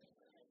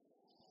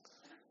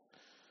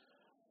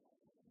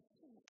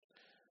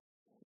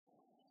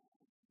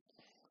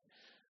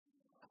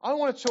I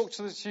want to talk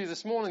to you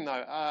this morning,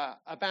 though,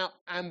 about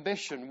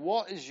ambition.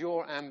 What is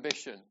your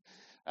ambition?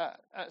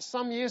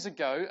 Some years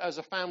ago, as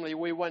a family,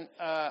 we went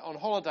on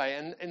holiday,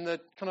 and in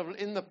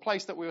the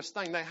place that we were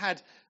staying, they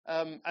had,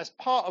 as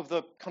part of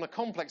the kind of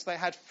complex, they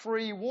had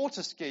free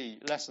water ski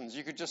lessons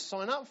you could just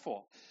sign up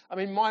for. I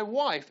mean, my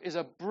wife is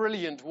a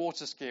brilliant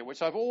water skier,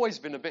 which I've always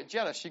been a bit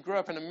jealous. She grew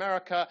up in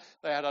America.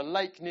 They had a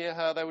lake near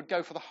her. They would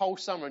go for the whole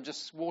summer and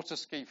just water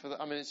ski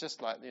it's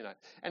just like,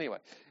 Anyway,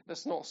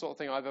 that's not the sort of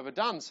thing I've ever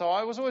done. So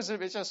I was always a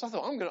bit jealous. I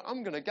thought,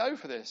 I'm going to go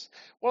for this.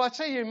 Well, I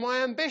tell you,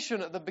 my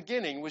ambition at the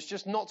beginning was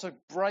just not to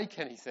break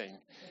anything.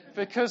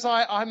 Because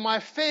my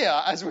fear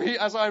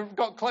as I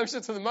got closer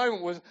to the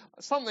moment was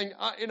something,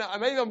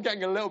 maybe I'm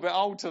getting a little bit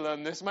old to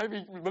learn this.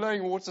 Maybe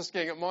learning water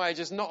skiing at my age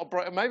is not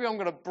maybe I'm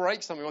going to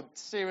break something or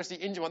seriously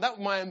injure one.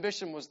 My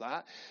ambition was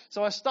that.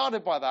 So I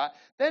started by that.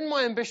 Then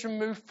my ambition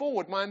moved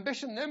forward. My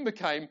ambition then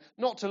became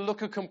not to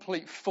look a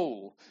complete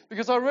fool.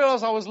 Because I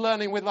realized I was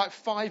learning with like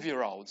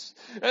 5-year-olds.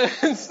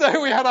 And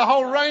so we had a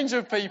whole range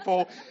of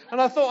people. And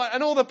I thought,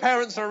 and all the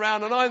parents are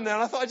around and I'm there.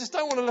 And I thought, I just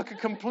don't want to look a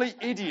complete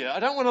idiot. I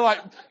don't want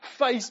to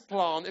face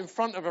plant in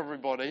front of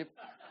everybody.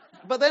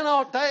 But then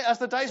as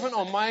the days went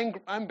on, my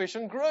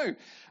ambition grew.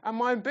 And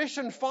my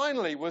ambition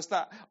finally was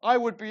that I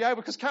would be able,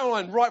 because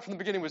Caroline right from the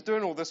beginning was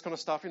doing all this kind of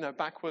stuff,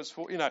 backwards,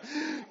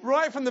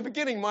 right from the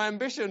beginning, my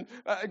ambition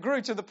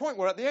grew to the point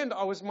where at the end,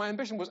 my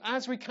ambition was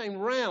as we came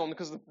round,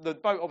 because the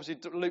boat obviously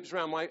loops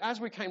around, as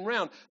we came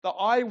round, that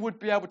I would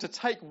be able to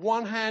take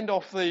one hand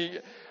off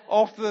the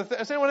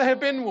has anyone here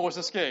been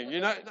water skiing?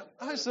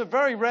 It's a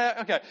very rare,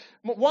 okay.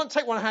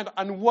 Take one hand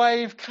and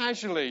wave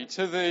casually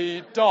to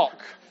the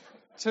dock.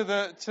 To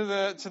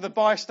the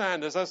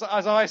bystanders as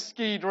I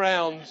skied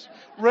round,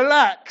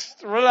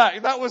 relaxed.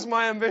 That was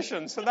my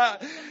ambition.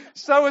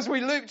 So as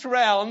we looped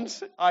round,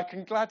 I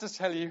can glad to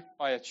tell you,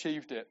 I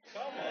achieved it.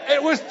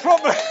 It was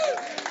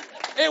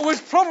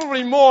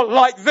probably more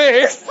like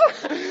this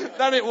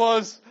than it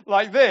was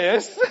like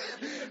this,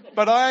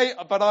 but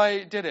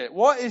I did it.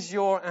 What is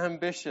your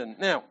ambition?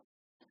 Now,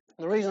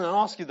 the reason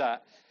I ask you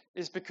that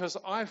is because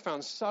I've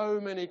found so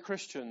many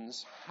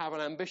Christians have an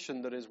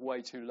ambition that is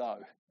way too low.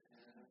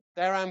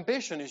 Their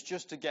ambition is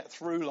just to get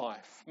through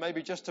life,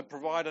 maybe just to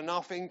provide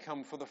enough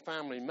income for the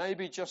family,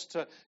 maybe just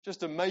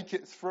to make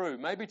it through,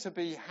 maybe to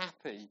be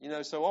happy.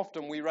 So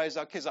often we raise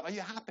our kids, are you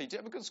happy? Did you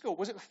have a good school?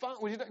 Was it fun?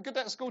 Was you good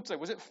at school today?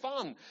 Was it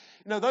fun?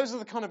 Those are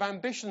the kind of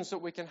ambitions that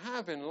we can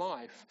have in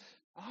life.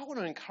 I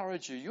want to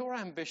encourage you, your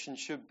ambition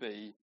should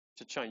be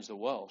to change the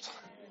world.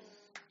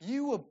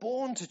 You were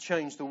born to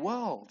change the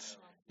world.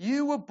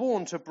 You were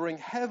born to bring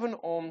heaven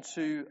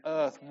onto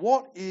earth.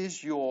 What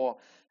is your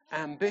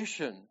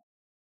ambition?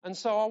 And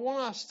so I want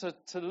us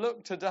to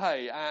look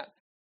today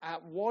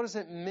at what does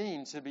it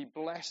mean to be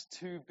blessed,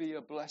 to be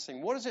a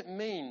blessing? What does it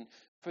mean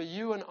for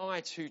you and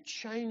I to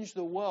change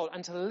the world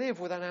and to live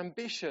with an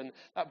ambition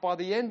that by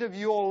the end of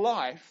your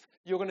life,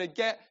 you're going to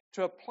get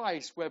to a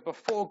place where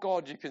before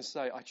God you can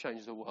say, I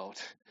changed the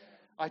world.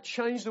 I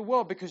changed the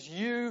world because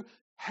you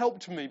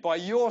helped me. By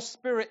your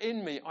spirit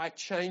in me, I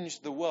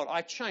changed the world.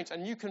 I changed.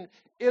 And you can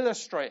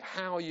illustrate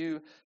how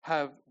you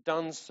have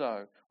done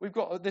so. We've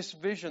got this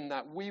vision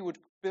that we would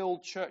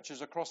build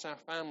churches across our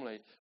family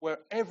where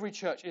every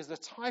church is the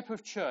type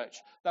of church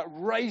that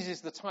raises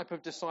the type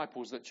of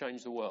disciples that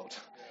change the world.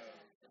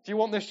 Do you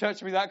want this church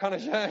to be that kind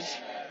of church?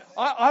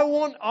 I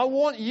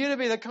want you to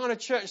be the kind of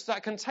church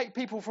that can take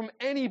people from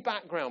any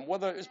background,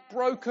 whether it's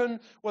broken,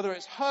 whether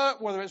it's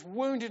hurt, whether it's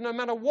wounded, no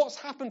matter what's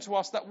happened to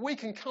us, that we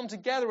can come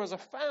together as a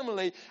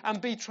family and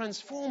be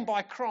transformed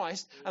by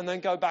Christ and then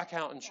go back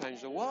out and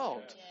change the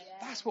world.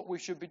 That's what we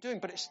should be doing.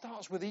 But it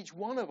starts with each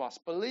one of us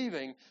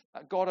believing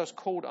that God has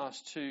called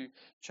us to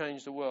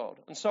change the world.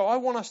 And so I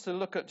want us to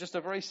look at just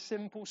a very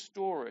simple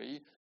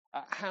story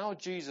at how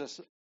Jesus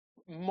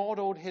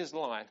modeled his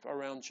life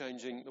around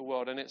changing the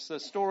world. And it's a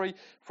story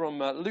from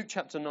Luke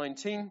chapter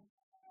 19.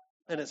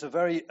 And it's a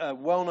very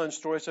well-known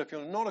story. So if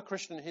you're not a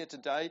Christian here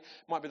today, it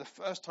might be the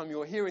first time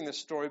you're hearing this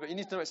story, but you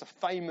need to know it's a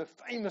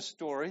famous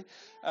story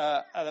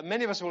that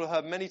many of us will have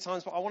heard many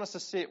times, but I want us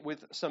to see it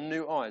with some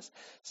new eyes.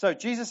 So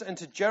Jesus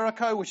entered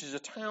Jericho, which is a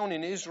town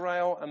in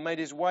Israel, and made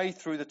his way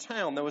through the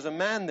town. There was a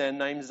man there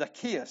named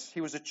Zacchaeus.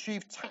 He was a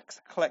chief tax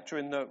collector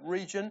in the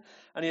region,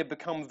 and he had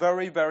become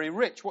very, very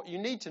rich. What you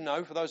need to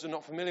know, for those who are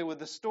not familiar with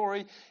the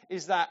story,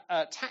 is that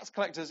tax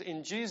collectors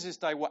in Jesus'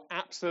 day were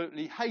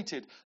absolutely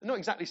hated. They're not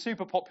exactly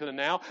super popular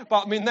now,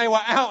 but they were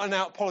out and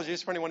out,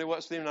 apologies for anyone who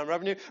works for the Inland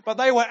Revenue, but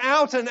they were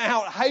out and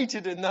out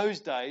hated in those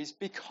days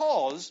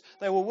because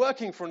they were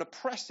working for an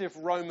oppressive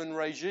Roman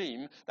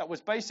regime that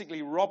was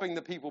basically robbing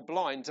the people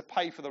blind to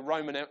pay for the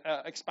Roman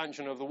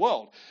expansion of the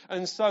world.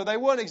 And so they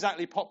weren't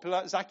exactly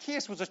popular.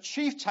 Zacchaeus was a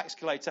chief tax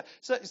collector,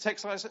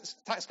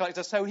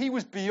 so he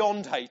was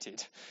beyond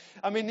hated.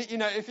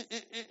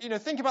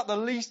 Think about the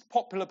least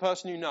popular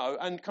person you know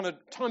and kind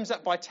of times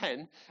that by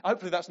 10.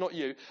 Hopefully that's not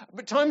you,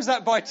 but times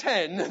that by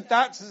 10,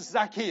 that's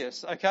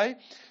Zacchaeus, okay?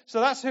 So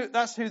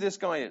that's who this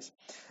guy is.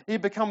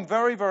 He'd become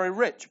very, very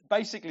rich,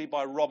 basically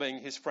by robbing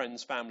his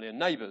friends, family, and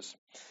neighbors.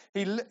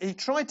 He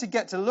tried to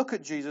get to look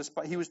at Jesus,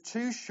 but he was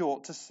too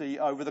short to see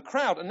over the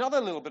crowd.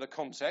 Another little bit of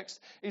context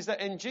is that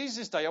in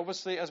Jesus' day,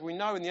 obviously, as we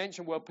know in the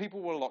ancient world,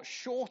 people were a lot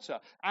shorter.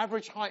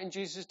 Average height in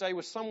Jesus' day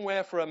was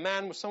somewhere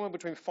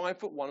between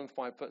 5'1" and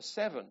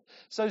 5'7".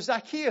 So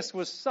Zacchaeus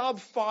was sub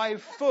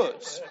 5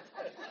 foot.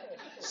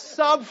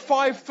 Sub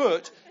 5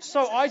 foot.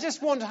 So I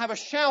just want to have a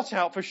shout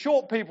out for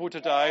short people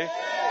today,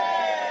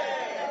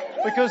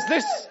 because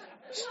this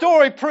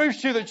story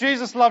proves to you that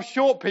Jesus loves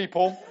short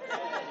people.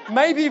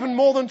 Maybe even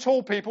more than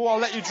tall people. I'll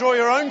let you draw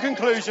your own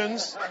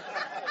conclusions.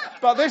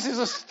 But this is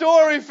a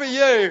story for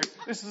you.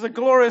 This is a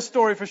glorious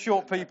story for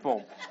short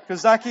people.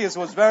 Because Zacchaeus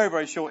was very,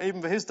 very short,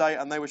 even for his day,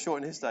 and they were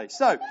short in his day.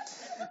 So,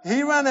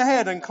 he ran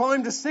ahead and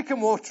climbed a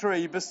sycamore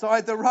tree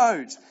beside the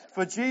road,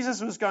 for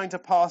Jesus was going to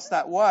pass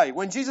that way.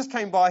 When Jesus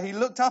came by, he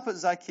looked up at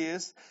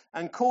Zacchaeus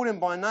and called him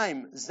by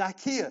name.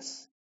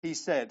 Zacchaeus, he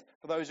said.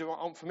 For those who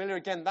aren't familiar,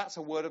 again, that's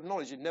a word of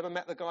knowledge. You'd never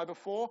met the guy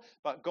before,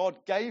 but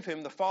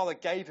the Father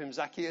gave him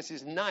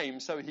Zacchaeus' name,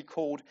 so he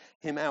called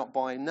him out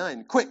by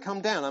name. Quick,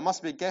 come down. I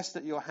must be a guest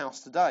at your house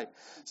today.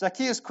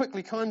 Zacchaeus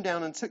quickly climbed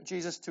down and took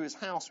Jesus to his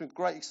house with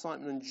great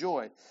excitement and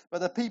joy.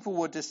 But the people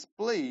were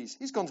displeased.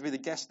 He's gone to be the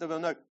guest of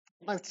a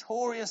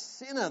notorious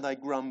sinner, they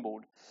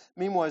grumbled.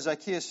 Meanwhile,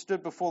 Zacchaeus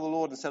stood before the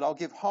Lord and said, I'll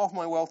give half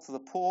my wealth to the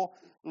poor,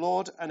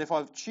 Lord, and if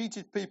I've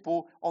cheated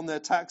people on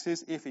their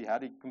taxes, if he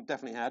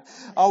definitely had,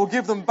 I will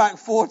give them back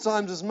 4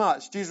 times as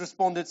much. Jesus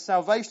responded,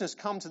 salvation has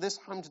come to this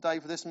home today,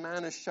 for this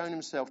man has shown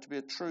himself to be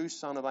a true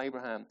son of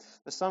Abraham.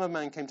 The Son of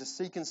Man came to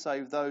seek and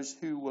save those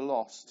who were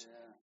lost.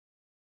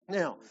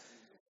 Now,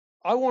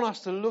 I want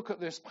us to look at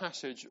this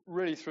passage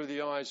really through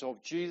the eyes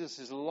of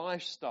Jesus'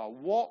 lifestyle.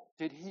 What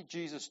did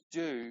Jesus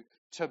do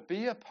to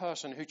be a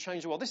person who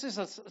changed the world? This is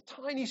a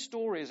tiny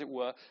story, as it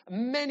were.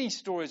 Many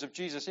stories of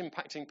Jesus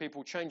impacting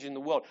people, changing the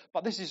world.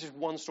 But this is just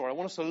one story. I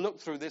want us to look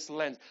through this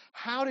lens.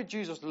 How did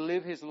Jesus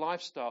live his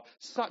lifestyle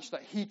such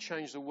that he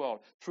changed the world?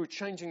 Through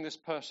changing this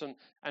person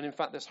and, in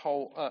fact, this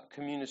whole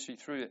community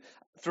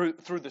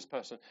through this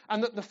person.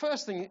 And the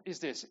first thing is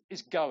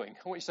going.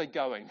 I want you to say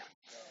going.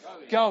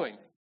 Going.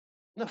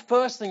 The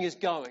first thing is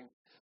going.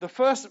 The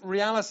first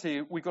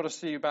reality we've got to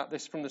see about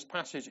this from this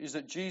passage is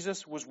that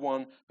Jesus was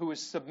one who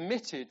was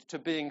submitted to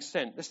being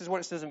sent. This is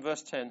what it says in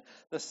verse 10.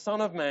 The Son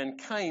of Man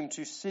came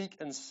to seek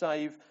and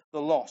save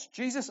the lost.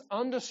 Jesus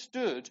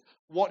understood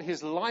what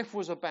his life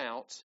was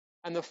about,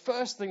 and the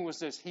first thing was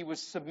this: he was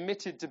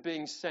submitted to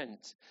being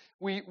sent.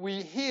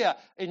 We hear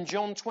in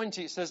John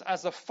 20, it says,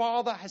 as the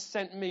Father has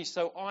sent me,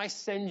 so I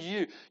send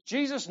you.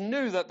 Jesus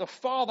knew that the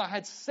Father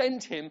had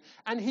sent him,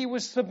 and he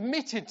was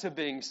submitted to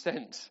being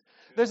sent.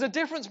 There's a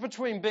difference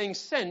between being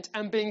sent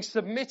and being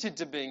submitted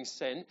to being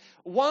sent.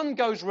 One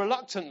goes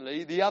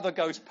reluctantly, the other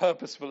goes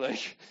purposefully.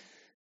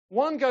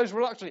 One goes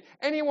reluctantly.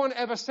 Anyone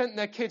ever sent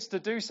their kids to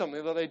do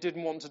something that they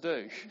didn't want to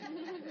do?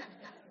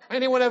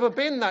 Anyone ever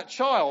been that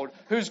child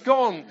who's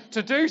gone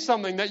to do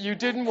something that you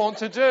didn't want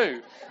to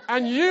do?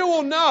 And you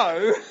will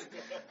know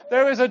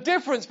there is a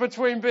difference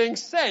between being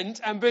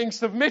sent and being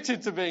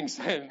submitted to being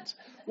sent.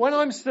 When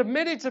I'm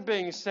submitted to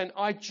being sent,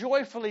 I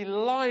joyfully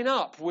line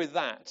up with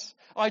that.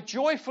 I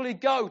joyfully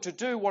go to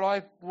do what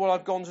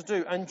I've gone to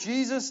do. And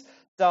Jesus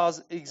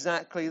does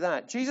exactly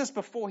that. Jesus,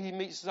 before he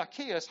meets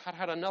Zacchaeus,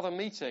 had another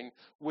meeting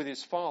with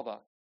his Father.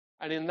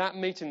 And in that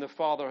meeting, the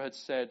Father had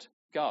said,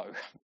 go.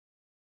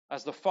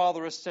 As the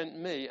Father has sent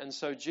me. And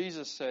so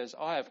Jesus says,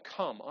 I have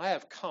come, I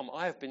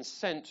have been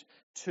sent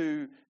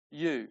to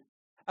you.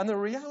 And the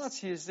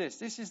reality is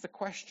this is the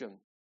question.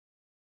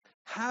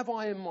 Have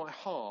I in my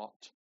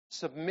heart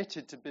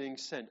submitted to being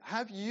sent?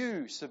 Have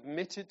you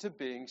submitted to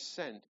being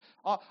sent?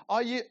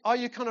 Are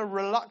you kind of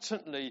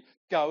reluctantly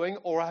going,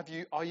 or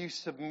are you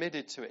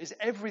submitted to it? Is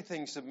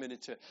everything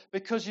submitted to it?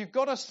 Because you've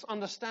got to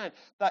understand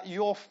that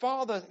your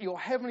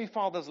Heavenly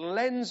Father's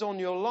lens on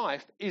your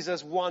life is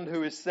as one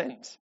who is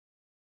sent.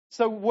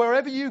 So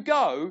wherever you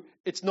go,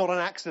 it's not an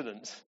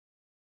accident.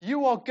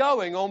 You are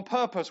going on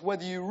purpose,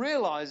 whether you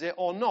realize it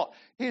or not.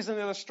 Here's an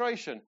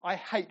illustration. I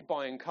hate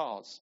buying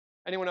cars.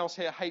 Anyone else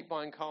here hate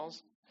buying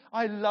cars?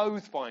 I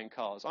loathe buying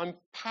cars. I'm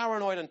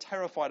paranoid and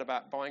terrified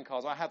about buying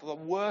cars. I have the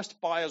worst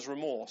buyer's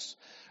remorse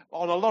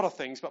on a lot of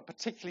things, but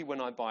particularly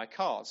when I buy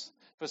cars.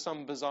 For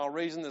some bizarre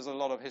reason, there's a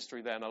lot of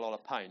history there and a lot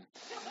of pain.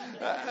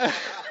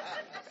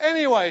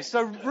 Anyway,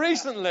 so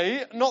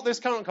recently, not this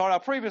current car, our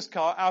previous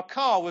car, our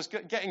car was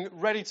getting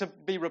ready to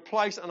be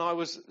replaced, and I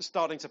was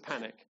starting to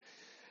panic.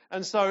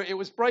 And so it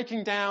was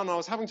breaking down, I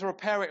was having to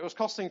repair it, it was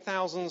costing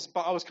thousands,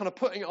 but I was kind of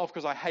putting it off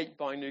because I hate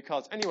buying new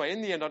cars. Anyway,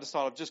 in the end I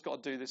decided I've just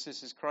got to do this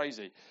is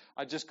crazy.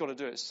 I just got to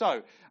do it.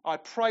 So I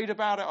prayed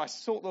about it, I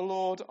sought the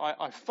Lord,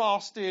 I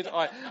fasted,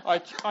 I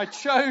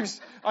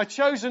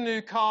chose a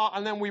new car,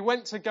 and then we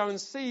went to go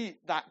and see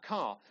that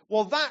car.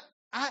 Well,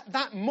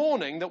 that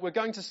morning that we're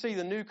going to see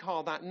the new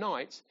car that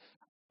night,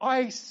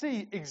 I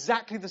see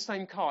exactly the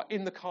same car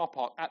in the car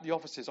park at the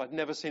offices. I'd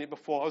never seen it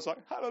before. I was like,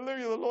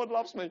 hallelujah, the Lord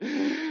loves me.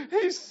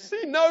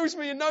 He knows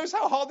me and knows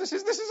how hard this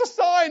is. This is a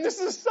sign. This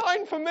is a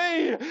sign for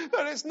me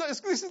that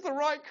this is the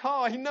right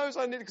car. He knows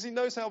I need it because he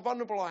knows how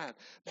vulnerable I am.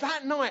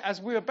 That night, as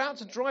we were about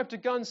to drive to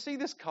go and see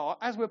this car,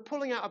 as we're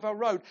pulling out of our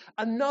road,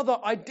 another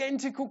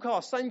identical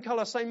car, same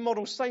colour, same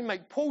model, same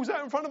make, pulls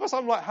out in front of us.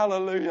 I'm like,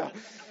 hallelujah.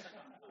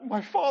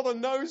 My Father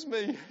knows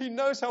me. He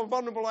knows how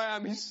vulnerable I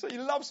am. He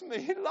loves me.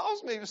 He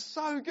loves me. It was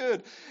so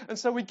good. And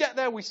so we get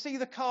there, we see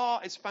the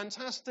car. It's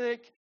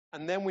fantastic.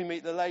 And then we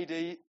meet the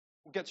lady.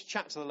 We get to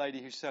chat to the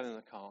lady who's selling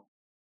the car.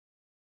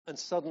 And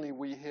suddenly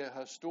we hear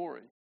her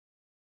story.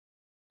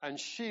 And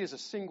she is a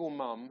single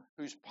mum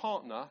whose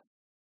partner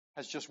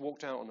has just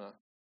walked out on her.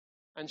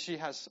 And she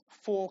has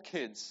 4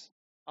 kids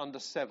under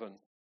 7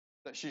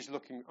 that she's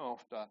looking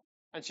after.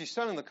 And she's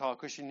selling the car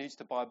because she needs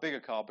to buy a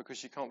bigger car because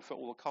she can't fit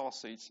all the car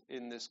seats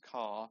in this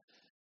car.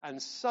 And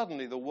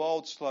suddenly the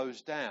world slows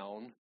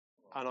down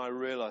and I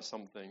realize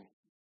something.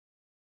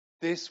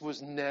 This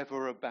was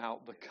never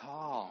about the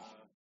car.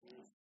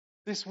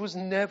 This was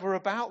never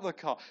about the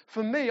car.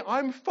 For me,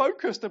 I'm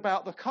focused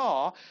about the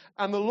car,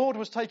 and the Lord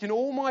was taking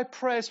all my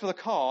prayers for the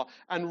car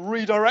and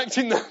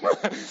redirecting them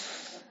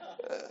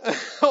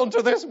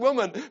onto this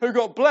woman who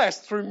got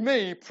blessed through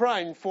me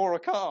praying for a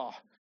car.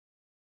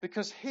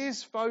 Because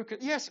his focus,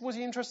 yes, was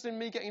he interested in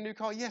me getting a new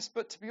car? Yes,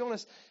 but to be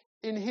honest,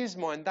 in his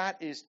mind,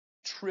 that is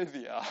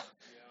trivia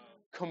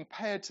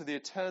compared to the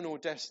eternal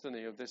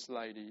destiny of this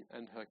lady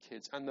and her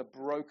kids and the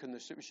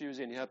brokenness that she was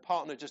in. Her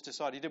partner just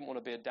decided he didn't want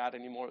to be a dad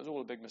anymore. It was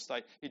all a big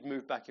mistake. He'd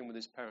moved back in with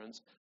his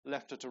parents,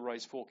 left her to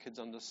raise 4 kids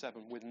under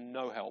 7 with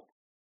no help.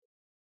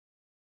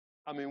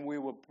 I mean, we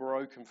were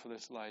broken for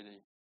this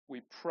lady. We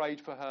prayed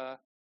for her.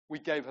 We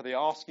gave her the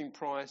asking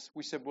price.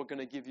 We said, we're going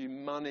to give you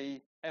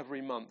money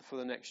every month for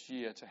the next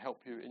year to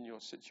help you in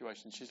your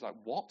situation. She's like,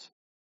 what?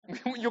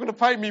 You're going to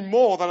pay me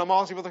more than I'm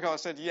asking for the car? I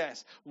said,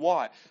 yes.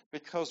 Why?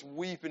 Because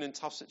we've been in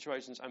tough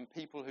situations and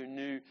people who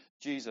knew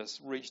Jesus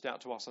reached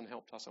out to us and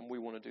helped us, and we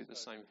want to do the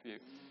same for you.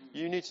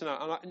 You need to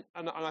know.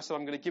 And I said,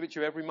 I'm going to give it to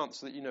you every month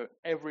so that you know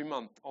every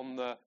month on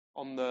the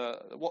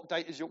what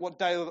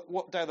day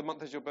of the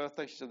month is your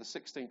birthday? She said the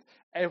 16th.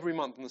 Every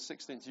month on the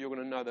 16th, you're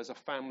going to know there's a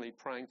family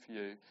praying for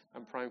you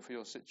and praying for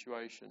your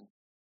situation.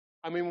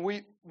 I mean,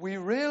 we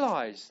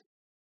realized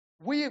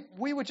we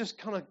were just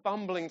kind of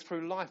bumbling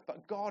through life,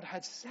 but God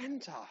had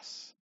sent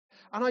us.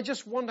 And I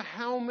just wonder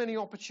how many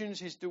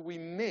opportunities do we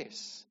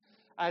miss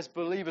as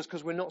believers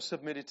because we're not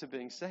submitted to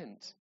being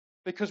sent,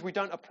 because we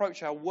don't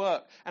approach our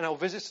work and our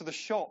visits to the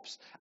shops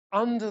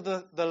under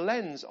the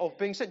lens of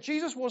being sent.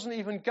 Jesus wasn't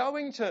even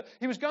going to,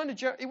 he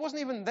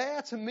wasn't even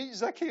there to meet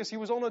Zacchaeus. He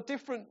was on a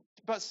different,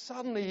 but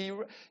suddenly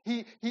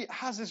he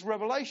has this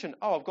revelation.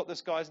 Oh, I've got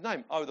this guy's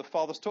name. Oh, the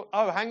Father's talk.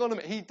 Oh, hang on a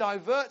minute. He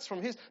diverts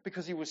from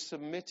because he was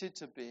submitted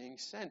to being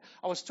sent.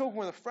 I was talking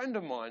with a friend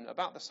of mine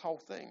about this whole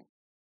thing.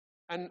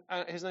 And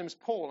his name is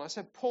Paul. And I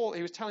said, Paul,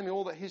 he was telling me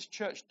all that his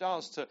church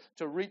does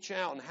to reach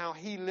out and how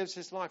he lives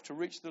his life to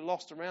reach the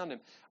lost around him.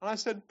 And I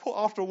said, Paul,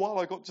 after a while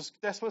I got just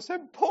desperate. I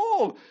said,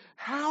 Paul,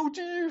 how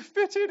do you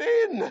fit it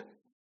in?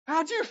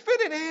 How do you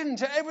fit it in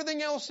to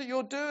everything else that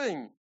you're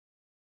doing?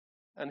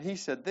 And he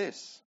said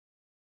this,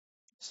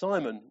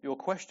 Simon, your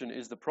question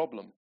is the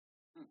problem.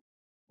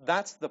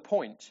 That's the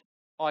point.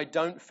 I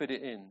don't fit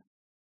it in.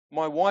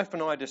 My wife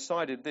and I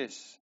decided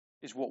this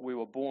is what we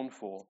were born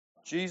for.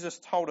 Jesus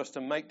told us to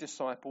make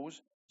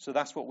disciples, so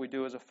that's what we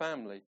do as a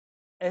family.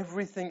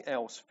 Everything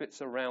else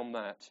fits around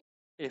that.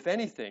 If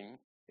anything,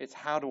 it's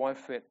how do I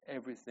fit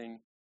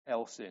everything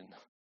else in?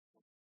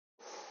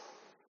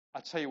 I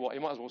tell you what, he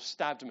might as well have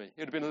stabbed me. It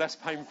would have been less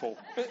painful.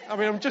 I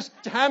mean,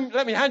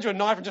 let me hand you a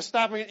knife and just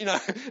stab me. You know,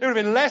 it would have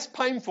been less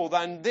painful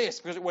than this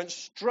because it went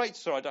straight.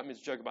 Sorry, I don't mean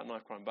to joke about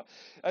knife crime, but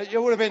it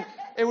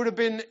would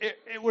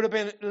have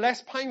been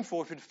less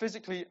painful if you'd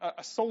physically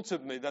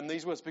assaulted me than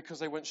these words, because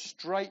they went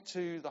straight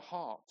to the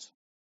heart.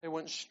 They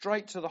went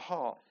straight to the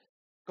heart.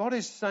 God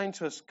is saying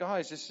to us,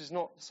 guys, this is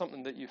not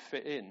something that you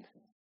fit in.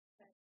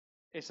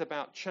 It's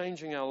about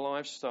changing our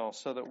lifestyle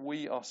so that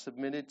we are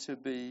submitted to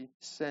be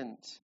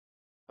sent.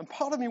 And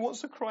part of me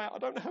wants to cry out, I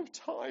don't have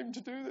time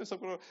to do this.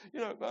 I've got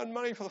to, earn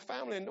money for the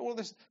family and all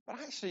this.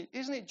 But actually,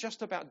 isn't it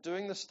just about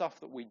doing the stuff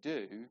that we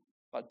do,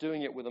 but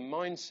doing it with a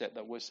mindset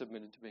that we're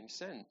submitted to being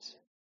sent?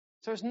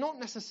 So it's not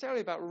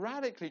necessarily about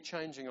radically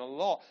changing a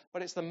lot,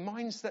 but it's the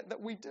mindset that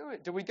we do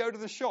it. Do we go to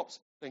the shops?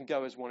 Then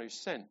go as one who's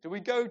sent. Do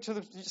we go to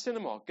the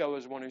cinema? Go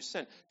as one who's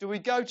sent. Do we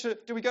go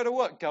to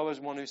work? Go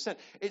as one who's sent.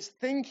 It's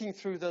thinking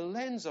through the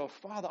lens of,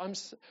 Father, I'm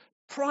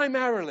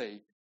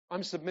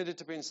submitted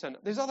to being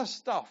sent. There's other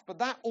stuff, but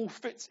that all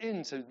fits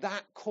into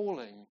that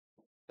calling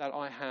that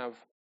I have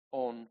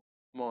on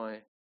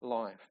my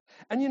life.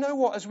 And you know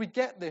what? As we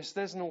get this,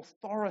 there's an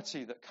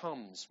authority that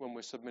comes when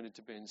we're submitted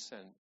to being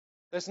sent.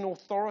 There's an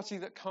authority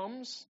that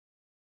comes.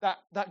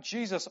 that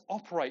Jesus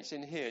operates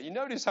in here. You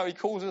notice how he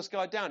calls this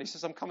guy down. He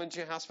says, I'm coming to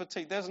your house for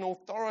tea. There's an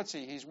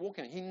authority he's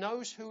walking in. He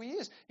knows who he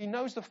is. He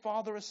knows the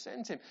Father has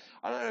sent him.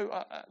 I don't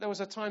know, there was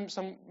a time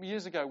some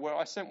years ago where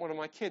I sent one of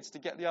my kids to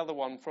get the other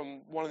one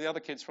from one of the other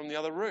kids from the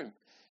other room.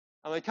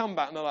 And they come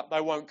back and they're like,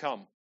 they won't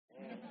come.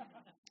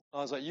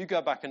 I was like, you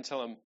go back and tell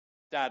them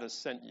Dad has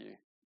sent you.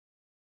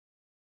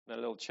 Their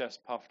little chest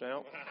puffed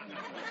out.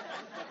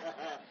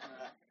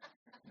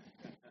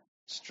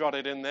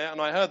 Strutted in there. And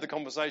I heard the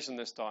conversation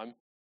this time.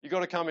 You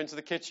got to come into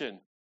the kitchen.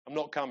 I'm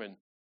not coming.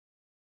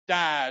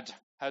 Dad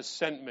has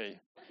sent me.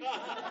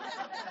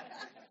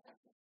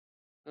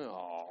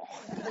 Oh.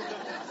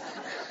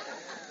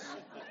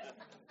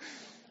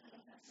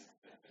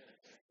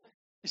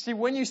 You see,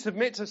 when you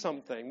submit to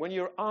something, when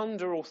you're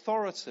under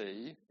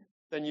authority,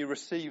 then you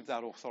receive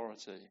that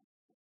authority.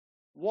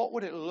 What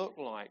would it look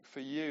like for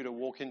you to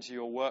walk into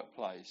your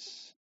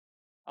workplace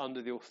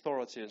under the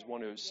authority as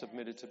one who is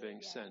submitted to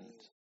being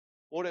sent?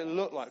 What would it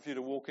look like for you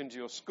to walk into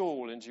your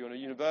school, into your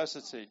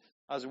university,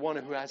 as one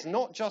who is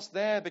not just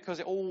there because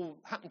it all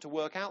happened to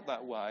work out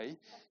that way,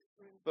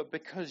 but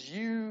because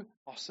you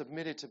are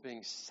submitted to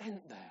being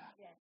sent there?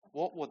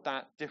 What would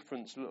that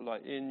difference look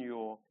like in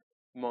your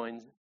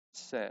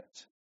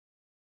mindset?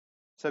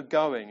 So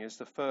going is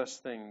the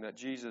first thing that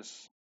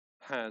Jesus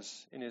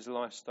has in his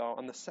lifestyle,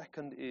 and the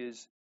second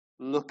is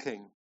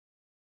looking.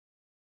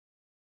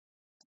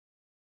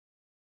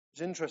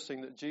 It's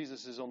interesting that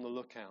Jesus is on the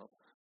lookout.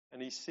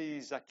 And he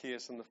sees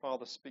Zacchaeus, and the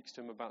Father speaks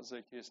to him about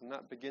Zacchaeus, and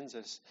that begins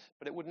this.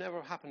 But it would never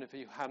have happened if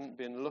he hadn't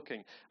been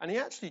looking. And he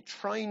actually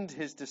trained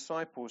his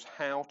disciples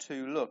how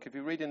to look. If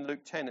you read in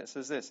Luke 10, it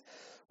says this: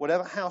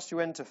 whatever house you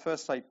enter,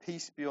 first say,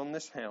 peace be on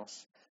this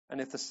house. And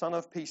if the Son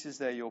of Peace is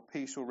there, your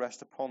peace will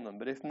rest upon them.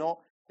 But if not,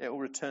 it will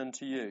return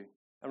to you.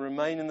 And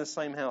remain in the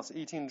same house,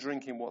 eating and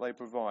drinking what they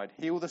provide.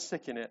 Heal the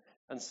sick in it,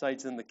 and say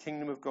to them, the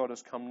kingdom of God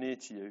has come near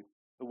to you.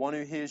 The one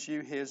who hears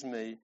you hears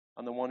me,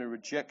 and the one who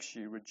rejects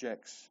you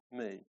rejects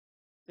me.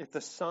 If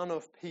the Son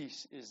of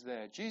Peace is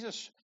there.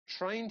 Jesus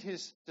trained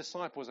his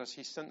disciples as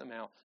he sent them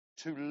out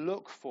to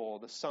look for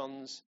the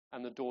sons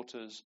and the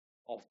daughters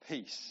of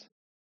peace.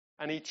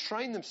 And he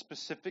trained them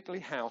specifically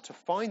how to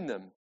find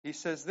them. He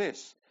says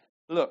this: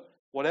 look,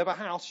 whatever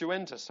house you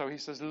enter. So he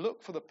says,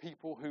 look for the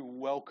people who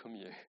welcome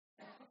you.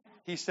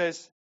 He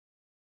says,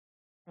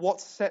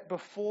 what's set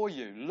before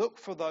you? Look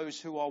for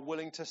those who are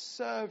willing to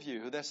serve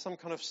you. There's some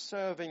kind of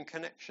serving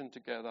connection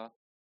together.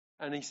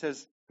 And he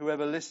says,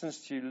 whoever listens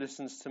to you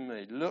listens to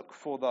me. Look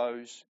for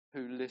those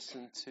who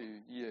listen to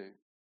you.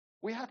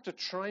 We have to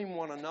train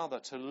one another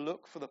to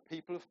look for the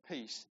people of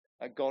peace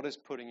that God is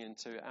putting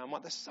into our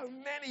mind. There's so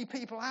many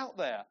people out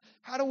there.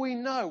 How do we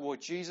know? Well,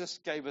 Jesus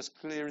gave us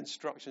clear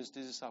instructions to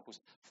his disciples.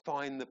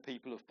 Find the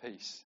people of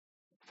peace.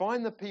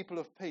 Find the people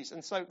of peace.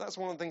 And so that's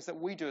one of the things that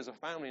we do as a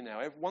family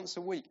now. Once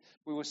a week,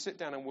 we will sit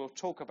down and we'll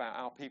talk about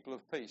our people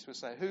of peace. We'll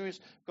say, who's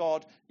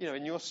God,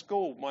 in your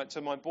school,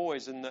 to my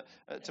boys and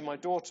to my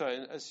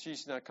daughter, as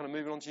she's kind of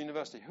moving on to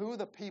university. Who are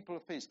the people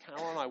of peace?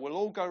 Carol and I will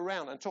all go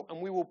around and talk, and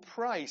we will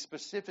pray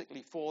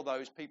specifically for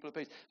those people of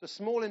peace. The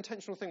small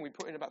intentional thing we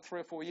put in about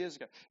 3 or 4 years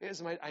ago, it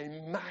has made a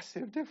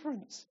massive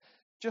difference.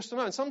 Just to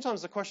know. And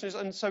sometimes the question is,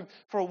 and so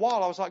for a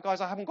while I was like,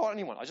 guys, I haven't got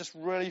anyone. I just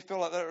really feel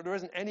like there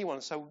isn't anyone.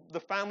 So the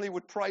family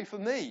would pray for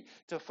me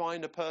to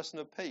find a person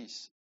of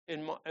peace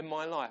in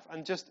my life.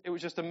 And it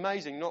was just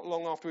amazing. Not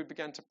long after we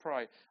began to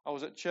pray, I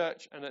was at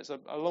church, and it's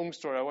a long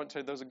story I went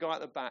to. There was a guy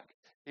at the back.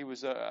 He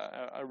was an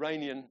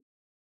Iranian.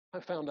 I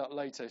found out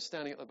later,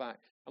 standing at the back.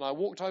 And I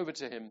walked over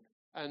to him.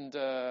 And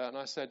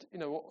I said,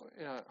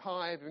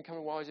 hi, I've been coming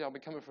a while. I've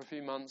been coming for a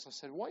few months. I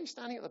said, why are you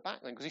standing at the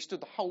back then? Because he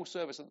stood the whole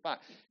service at the back.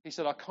 He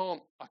said, I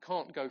can't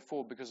go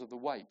forward because of the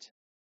weight.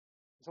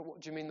 I said, what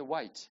do you mean the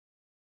weight?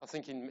 I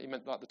think he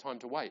meant like the time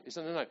to wait. He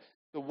said, no.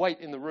 The weight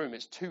in the room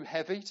is too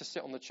heavy to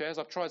sit on the chairs.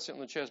 I've tried sitting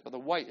on the chairs, but the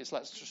weight is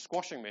like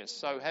squashing me. It's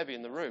so heavy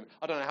in the room.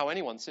 I don't know how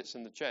anyone sits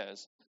in the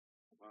chairs.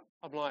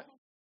 I'm like,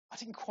 I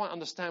didn't quite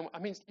understand. I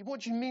mean, what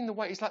do you mean the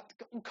weight? He's like,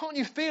 can't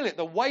you feel it,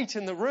 the weight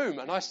in the room?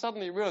 And I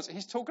suddenly realized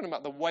he's talking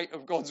about the weight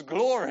of God's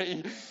glory.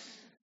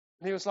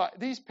 And he was like,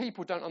 these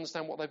people don't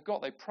understand what they've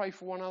got. They pray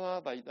for one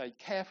another. They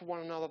care for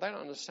one another. They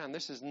don't understand.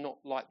 This is not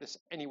like this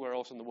anywhere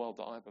else in the world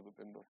that I've ever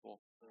been before.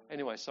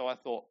 Anyway, so I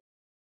thought,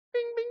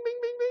 bing, bing, bing,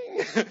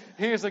 bing, bing.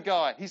 Here's a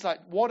guy. He's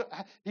like, what?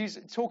 He's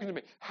talking to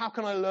me. How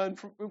can I learn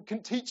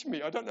can teach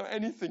me? I don't know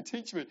anything.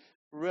 Teach me.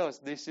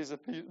 Realized this is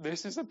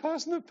a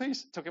person of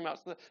peace. Took him out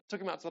to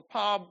the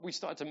pub. We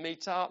started to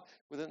meet up.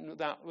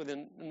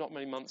 Within not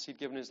many months, he'd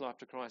given his life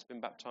to Christ, been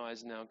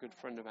baptized, now a good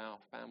friend of our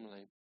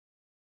family.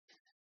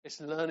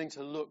 It's learning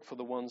to look for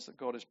the ones that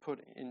God has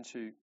put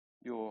into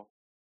your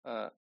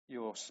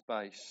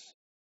space.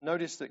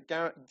 Notice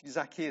that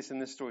Zacchaeus in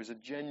this story is a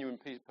genuine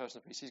person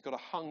of peace. He's got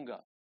a hunger.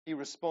 He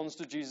responds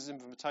to Jesus'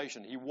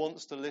 invitation. He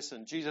wants to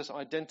listen. Jesus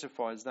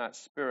identifies that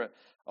spirit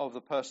of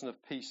the person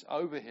of peace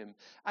over him.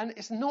 And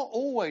it's not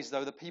always,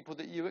 though, the people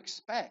that you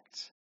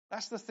expect.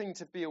 That's the thing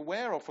to be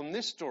aware of from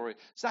this story.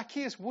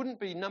 Zacchaeus wouldn't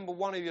be number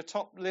one of your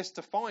top list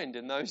to find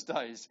in those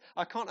days.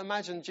 I can't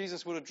imagine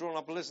Jesus would have drawn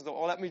up a list and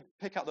thought, let me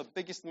pick up the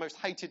biggest, most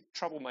hated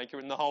troublemaker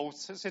in the whole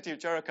city of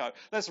Jericho.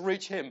 Let's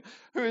reach him.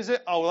 Who is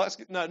it?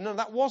 No,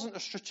 that wasn't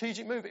a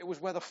strategic move. It was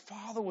where the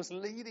Father was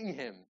leading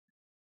him.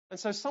 And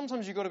so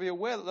sometimes you've got to be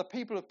aware that the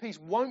people of peace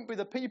won't be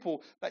the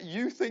people that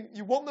you think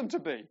you want them to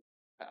be.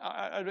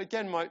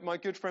 Again, my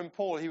good friend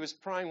Paul, he was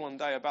praying one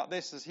day about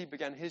this as he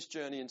began his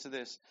journey into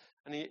this.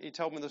 And he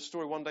told me the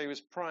story. One day he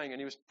was praying,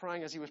 and he was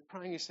praying. As he was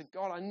praying, he said,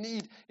 God, I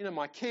need,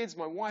 my kids,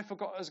 my wife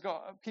has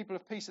got people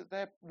of peace that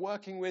they're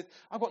working with.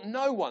 I've got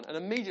no one. And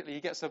immediately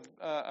he gets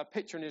a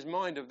picture in his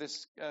mind of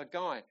this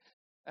guy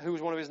who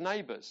was one of his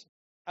neighbors.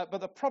 But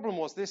the problem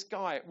was this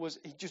guy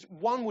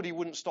he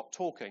wouldn't stop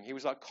talking. He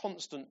was a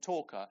constant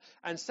talker.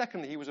 And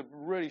secondly, he was a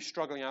really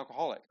struggling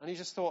alcoholic. And he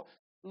just thought,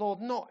 Lord,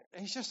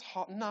 he's just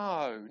hard.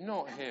 No,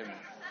 not him.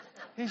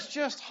 He's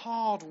just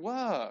hard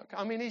work.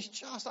 I mean,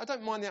 I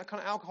don't mind that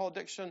kind of alcohol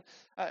addiction,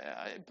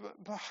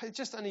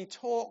 and he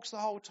talks the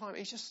whole time.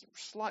 He's just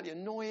slightly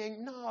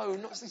annoying. No,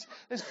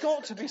 there's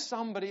got to be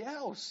somebody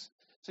else.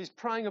 So he's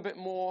praying a bit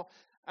more,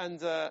 and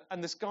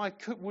this guy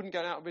wouldn't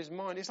get out of his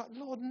mind. He's like,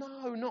 Lord,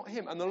 no, not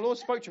him. And the Lord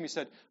spoke to him. He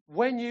said,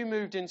 when you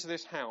moved into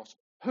this house,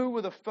 who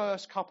were the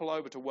first couple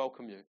over to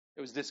welcome you?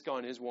 It was this guy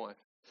and his wife.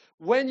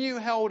 When you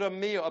held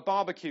a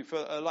barbecue for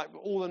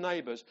all the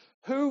neighbours,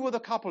 who were the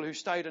couple who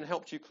stayed and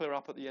helped you clear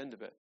up at the end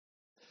of it?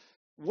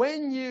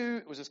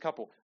 It was this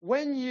couple.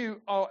 When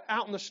you are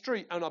out on the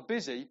street and are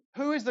busy,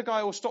 who is the guy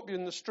who will stop you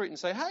in the street and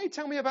say, hey,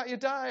 tell me about your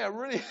day.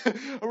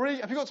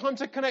 Have you got time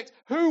to connect?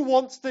 Who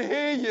wants to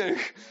hear you?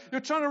 You're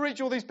trying to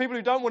reach all these people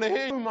who don't want to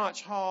hear you. So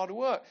much hard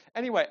work.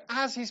 Anyway,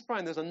 as he's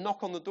praying, there's a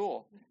knock on the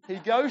door. He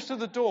goes to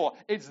the door.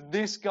 It's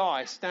this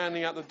guy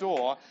standing at the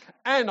door.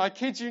 And I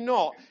kid you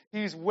not,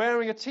 he's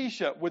wearing a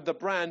T-shirt with the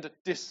brand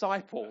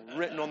Disciple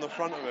written on the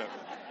front of it.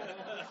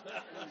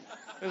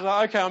 He's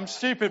like, okay, I'm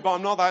stupid, but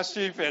I'm not that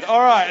stupid.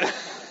 All right.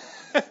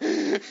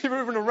 You've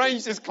even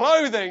arranged his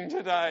clothing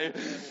today.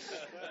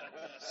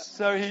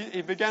 So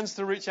he begins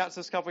to reach out to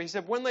this couple. He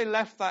said when they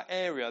left that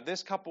area,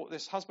 this couple,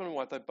 this husband and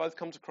wife, they'd both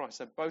come to Christ.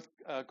 They both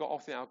got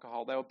off the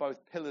alcohol. They were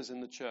both pillars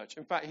in the church.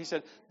 In fact, he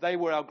said they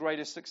were our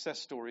greatest success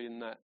story in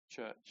that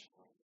church.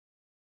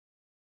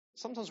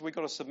 Sometimes we've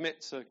got to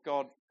submit to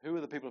God, who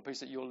are the people of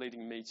peace that you're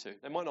leading me to?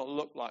 They might not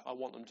look like I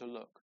want them to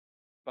look,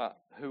 but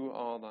who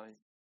are they?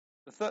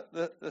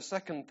 The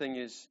second thing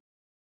is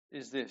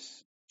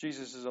this.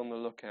 Jesus is on the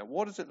lookout.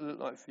 What does it look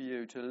like for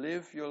you to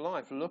live your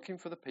life looking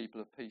for the people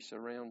of peace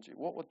around you?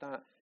 What would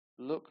that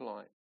look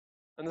like?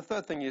 And the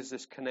third thing is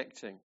this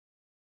connecting.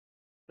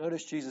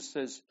 Notice Jesus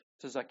says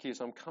to Zacchaeus,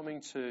 I'm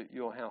coming to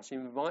your house. He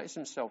invites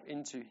himself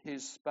into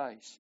his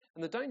space.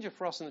 And the danger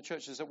for us in the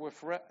church is that we're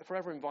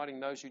forever inviting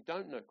those who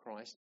don't know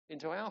Christ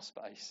into our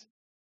space.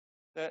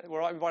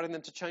 We're inviting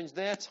them to change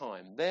their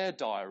time, their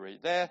diary,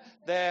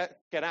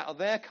 get out of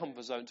their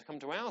comfort zone to come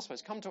to our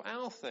space, come to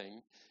our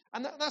thing.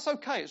 And that's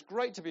okay. It's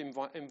great to be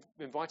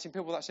inviting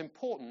people. That's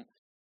important.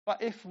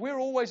 But if we're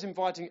always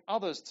inviting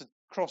others to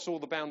cross all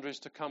the boundaries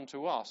to come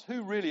to us,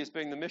 who really is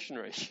being the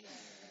missionary?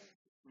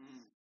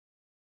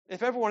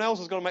 If everyone else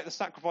has got to make the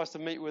sacrifice to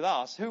meet with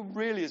us, who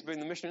really is being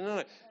the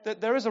missionary? No.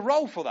 There is a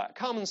role for that.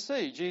 Come and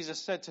see. Jesus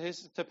said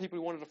to people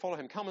who wanted to follow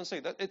him, come and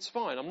see. It's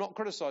fine. I'm not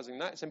criticizing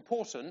that. It's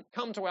important.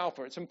 Come to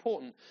Alpha. It's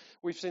important.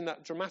 We've seen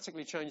that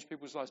dramatically change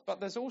people's lives. But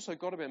there's also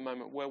got to be a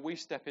moment where we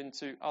step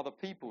into other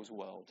people's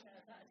world,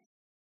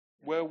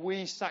 where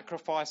we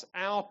sacrifice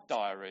our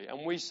diary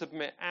and we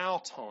submit our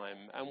time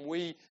and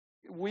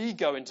we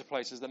go into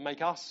places that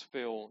make us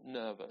feel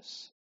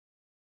nervous.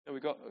 And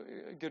we've got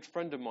a good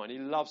friend of mine. He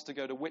loves to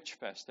go to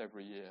Witchfest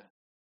every year.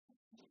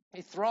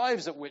 He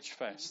thrives at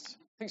Witchfest.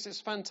 Thinks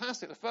it's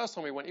fantastic. The first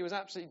time he went, he was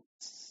absolutely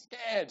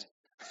scared,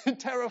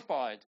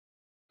 terrified.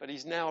 But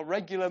he's now a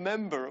regular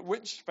member at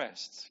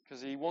Witchfest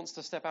because he wants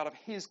to step out of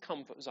his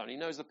comfort zone. He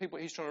knows the people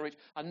he's trying to reach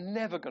are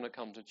never going to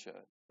come to church.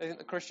 They think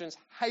the Christians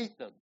hate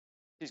them.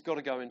 He's got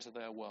to go into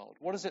their world.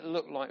 What does it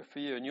look like for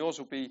you? And yours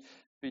will be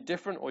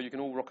different, or you can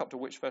all rock up to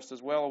Witchfest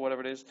as well, or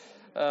whatever it is.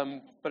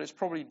 But it's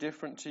probably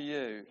different to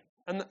you.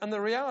 And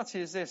the reality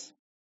is this.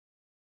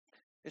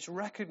 It's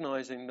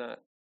recognizing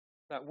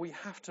that we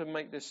have to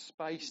make this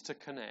space to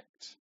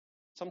connect.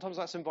 Sometimes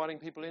that's inviting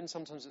people in,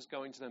 sometimes it's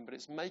going to them, but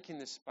it's making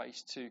this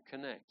space to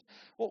connect.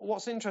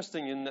 What's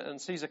interesting,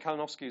 and Caesar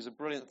Kalinowski is a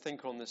brilliant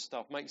thinker on this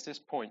stuff, makes this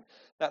point,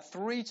 that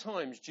 3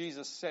 times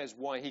Jesus says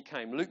why he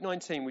came. Luke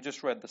 19, we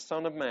just read, the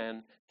Son of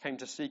Man came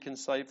to seek and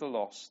save the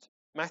lost.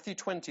 Matthew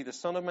 20, the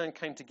Son of Man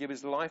came to give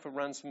his life a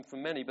ransom for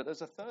many, but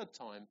there's a third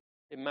time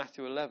in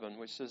Matthew 11,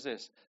 which says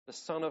this, the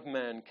Son of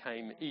Man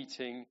came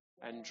eating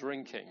and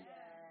drinking.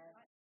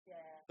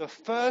 The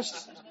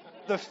first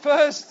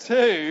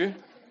two,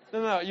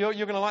 no, you're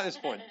going to like this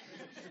point.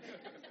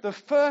 The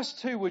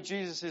first 2 were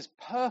Jesus'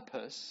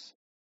 purpose,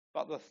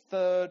 but the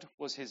third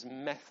was his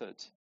method.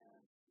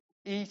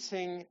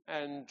 Eating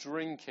and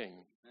drinking.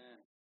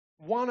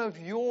 One of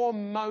your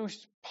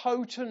most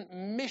potent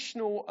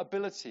missional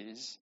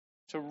abilities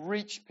to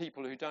reach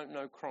people who don't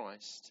know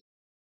Christ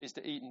is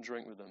to eat and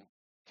drink with them.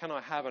 Can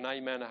I have an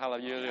amen, a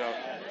hallelujah,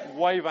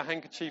 wave a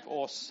handkerchief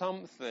or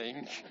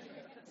something?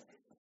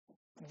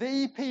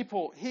 The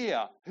people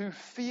here who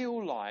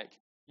feel like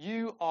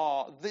you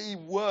are the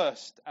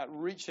worst at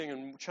reaching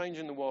and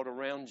changing the world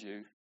around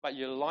you, but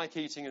you like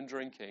eating and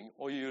drinking,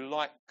 or you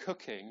like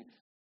cooking,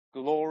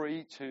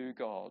 glory to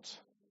God.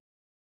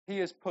 He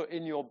has put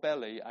in your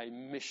belly a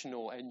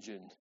missional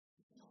engine.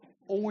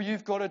 All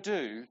you've got to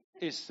do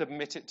is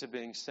submit it to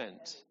being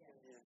sent.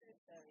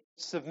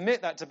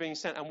 Submit that to being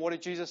sent. And what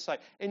did Jesus say?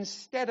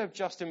 Instead of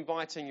just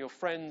inviting your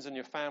friends and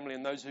your family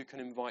and those who can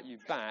invite you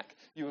back,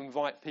 you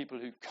invite people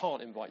who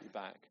can't invite you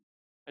back.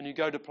 And you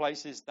go to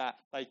places that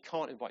they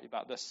can't invite you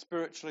back. The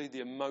spiritually, the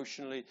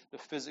emotionally, the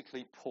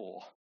physically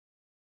poor.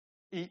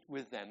 Eat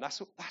with them. That's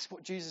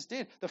what Jesus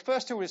did. The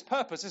first two were his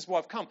purpose. This is why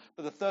I've come.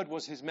 But the third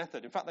was his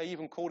method. In fact, they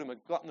even called him a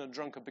glutton and a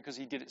drunkard because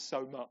he did it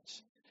so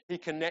much. He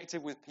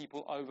connected with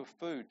people over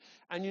food.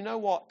 And you know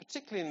what?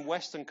 Particularly in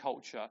Western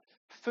culture,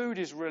 food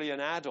is really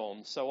an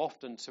add-on so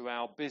often to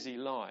our busy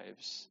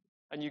lives.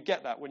 And you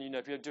get that when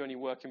if you do any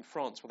work in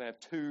France where they have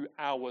 2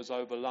 hours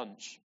over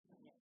lunch.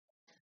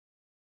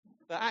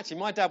 But actually,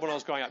 my dad, when I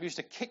was growing up, used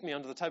to kick me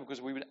under the table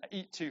because we would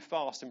eat too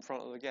fast in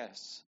front of the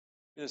guests.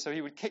 So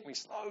he would kick me,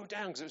 slow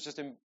down, because it was just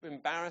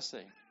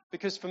embarrassing.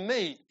 Because for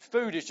me,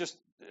 food is just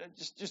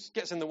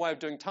gets in the way of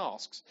doing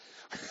tasks.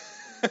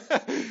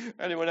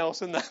 Anyone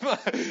else in that?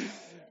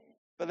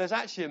 But there's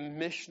actually a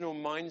missional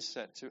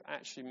mindset to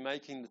actually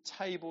making the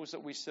tables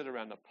that we sit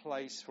around a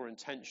place for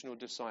intentional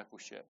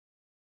discipleship,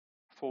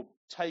 for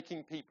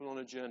taking people on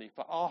a journey,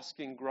 for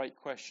asking great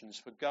questions,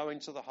 for going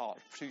to the heart,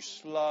 to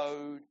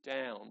slow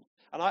down.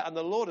 And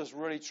the Lord has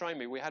really trained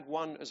me. We had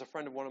one as a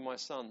friend of one of my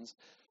sons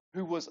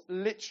who was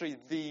literally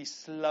the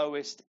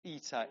slowest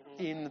eater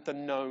in the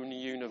known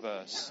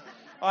universe.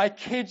 I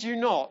kid you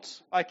not.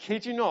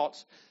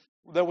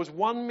 There was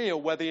one meal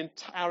where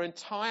our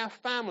entire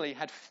family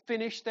had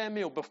finished their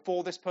meal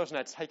before this person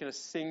had taken a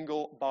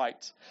single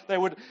bite.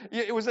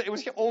 It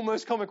was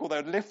almost comical. They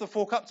would lift the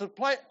fork up to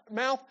the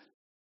mouth,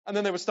 and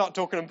then they would start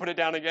talking and put it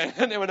down again.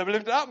 And they would have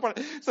lifted it up.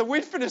 So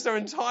we'd finished their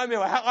entire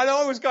meal.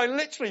 I was going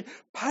literally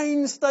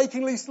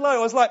painstakingly slow. I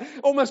was like,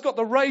 almost got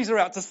the razor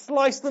out to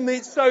slice the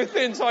meat so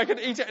thin so I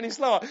could eat it any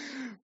slower.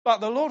 But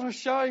the Lord was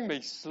showing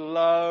me,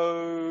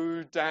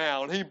 slow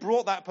down. He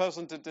brought that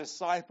person to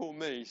disciple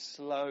me.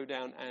 Slow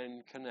down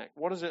and connect.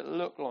 What does it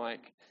look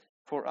like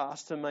for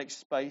us to make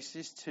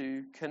spaces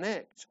to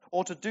connect?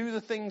 Or to do the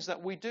things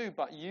that we do,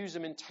 but use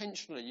them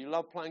intentionally. You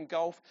love playing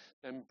golf,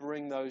 then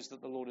bring those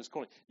that the Lord is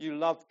calling. You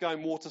love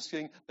going water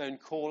skiing, then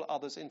call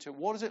others into it.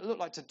 What does it look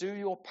like to do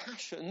your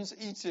passions,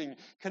 eating,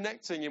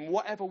 connecting in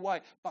whatever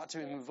way, but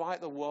to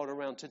invite the world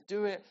around, to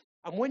do it?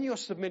 And when you're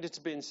submitted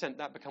to being sent,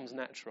 that becomes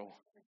natural.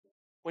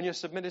 When you're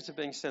submitted to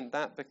being sent,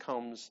 that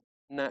becomes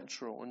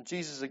natural. And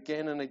Jesus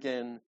again and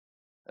again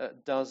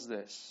does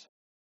this.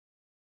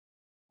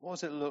 What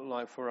does it look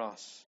like for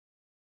us?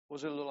 What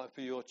does it look like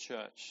for your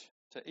church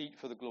to eat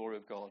for the glory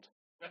of God?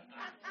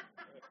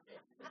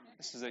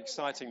 This is an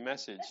exciting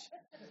message.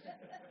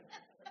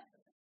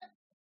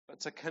 But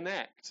to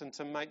connect and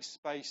to make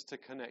space to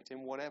connect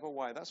in whatever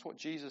way. That's what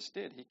Jesus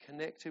did. He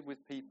connected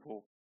with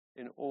people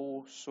in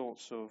all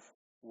sorts of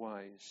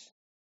ways.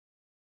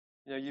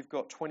 You've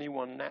got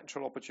 21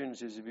 natural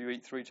opportunities if you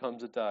eat 3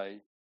 times a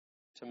day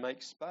to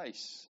make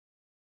space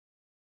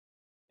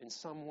in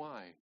some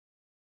way.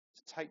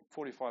 To take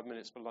 45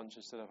 minutes for lunch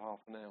instead of half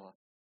an hour.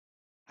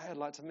 Hey, I'd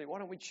like to meet. Why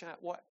don't we chat?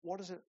 What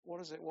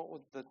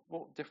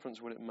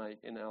difference would it make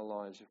in our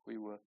lives if we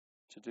were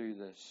to do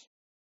this?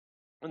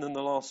 And then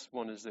the last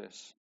one is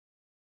this.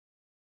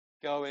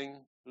 Going,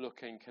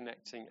 looking,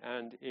 connecting,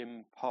 and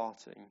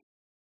imparting.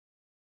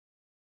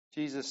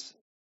 Jesus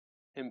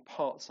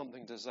imparts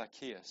something to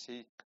Zacchaeus.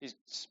 His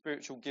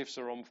spiritual gifts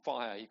are on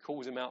fire. He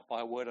calls him out by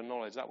a word of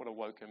knowledge. That would have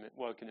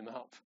woken him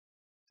up.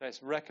 So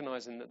it's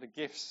recognizing that the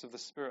gifts of the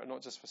Spirit are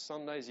not just for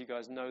Sundays, you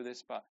guys know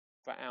this, but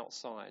for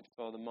outside,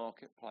 for the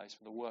marketplace,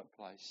 for the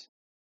workplace.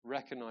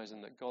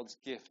 Recognizing that God's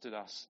gifted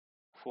us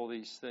for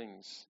these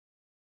things.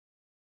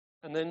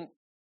 And then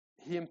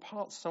he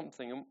imparts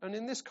something. And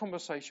in this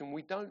conversation,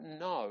 we don't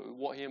know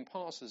what he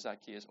imparts to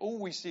Zacchaeus. All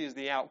we see is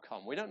the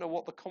outcome. We don't know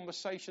what the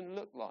conversation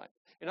looked like.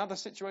 In other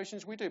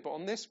situations, we do. But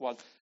on this one,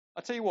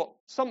 I tell you what,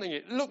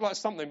 it looked like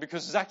something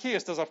because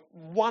Zacchaeus does a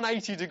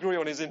 180 degree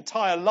on his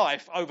entire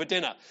life over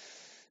dinner.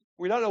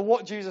 We don't know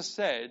what Jesus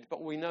said,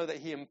 but we know that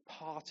he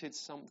imparted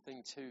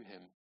something to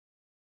him.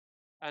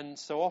 And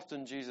so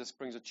often Jesus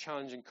brings a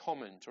challenging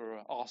comment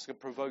or asks a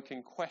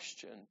provoking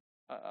question.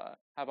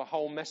 Have a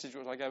whole message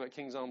which I gave at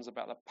King's Arms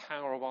about the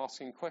power of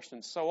asking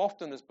questions. So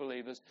often as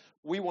believers,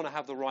 we want to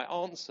have the right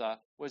answer,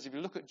 whereas if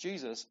you look at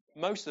Jesus,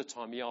 most of the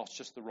time he asked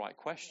just the right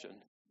question.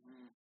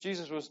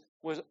 Jesus was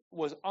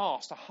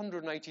asked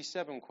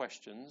 187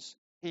 questions.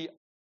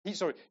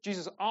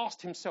 Jesus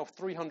asked himself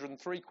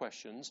 303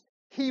 questions.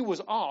 He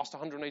was asked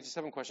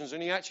 187 questions,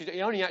 and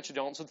he only actually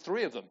answered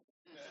 3 of them.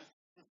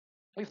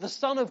 If the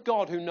Son of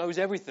God, who knows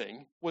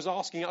everything, was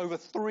asking over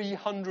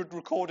 300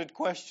 recorded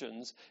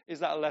questions, is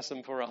that a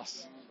lesson for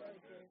us?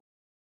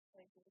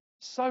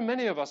 So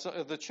many of us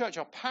at the church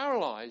are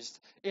paralyzed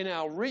in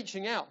our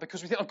reaching out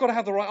because we think, I've got to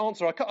have the right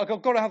answer. I've got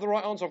to have the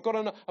right answer. I've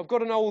got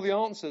to know all the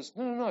answers.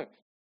 No.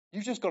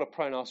 You've just got to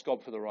pray and ask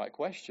God for the right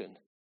question.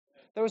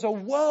 There is a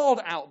world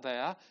out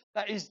there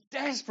that is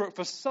desperate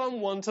for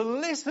someone to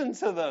listen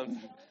to them,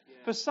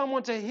 for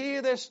someone to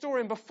hear their story.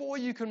 And before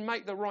you can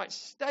make the right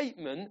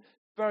statement,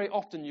 very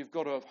often you've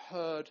got to have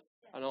heard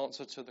an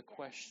answer to the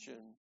question.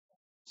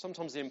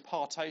 Sometimes the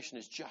impartation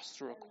is just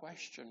through a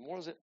question. What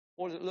does it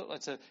look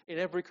like to, in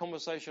every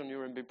conversation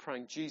you're in, be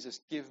praying,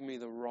 Jesus, give me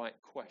the right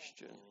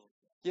question.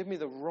 Give me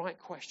the right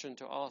question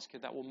to ask you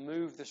that will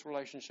move this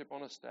relationship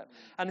on a step.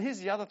 And here's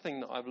the other thing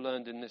that I've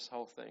learned in this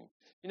whole thing.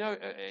 You know,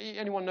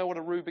 anyone know what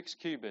a Rubik's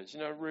Cube is? You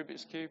know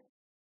Rubik's Cube?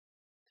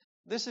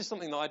 This is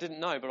something that I didn't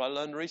know, but I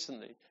learned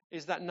recently,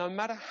 is that no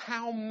matter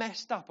how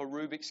messed up a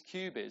Rubik's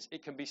Cube is,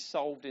 it can be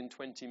solved in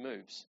 20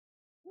 moves.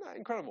 Isn't that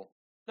incredible?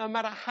 No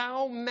matter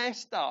how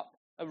messed up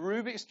a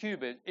Rubik's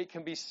Cube is, it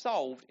can be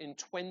solved in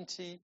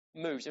 20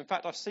 moves. In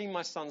fact, I've seen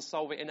my son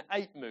solve it in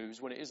 8 moves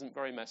when it isn't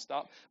very messed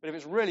up. But if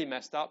it's really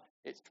messed up,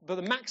 but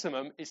the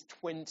maximum is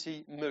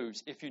 20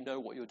 moves if you know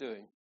what you're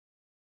doing.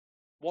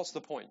 What's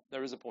the point?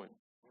 There is a point.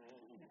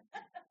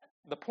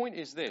 The point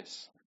is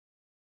this.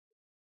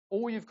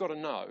 All you've got to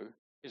know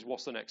is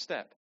what's the next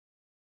step.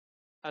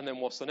 And then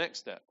what's the next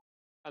step.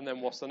 And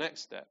then what's the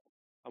next step.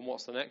 And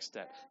what's the next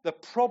step? The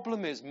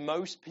problem is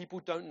most people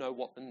don't know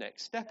what the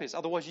next step is.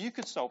 Otherwise, you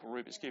could solve a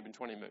Rubik's Cube in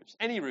 20 moves.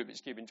 Any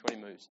Rubik's Cube in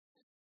 20 moves.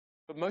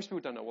 But most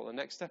people don't know what the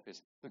next step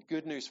is. The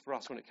good news for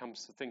us when it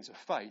comes to things of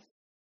faith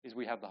is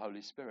we have the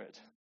Holy Spirit.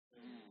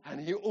 And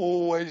he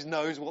always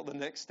knows what the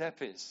next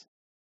step is.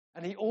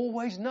 And he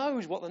always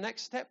knows what the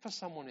next step for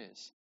someone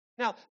is.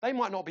 Now, they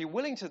might not be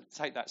willing to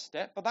take that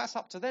step, but that's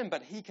up to them.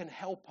 But he can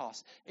help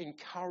us,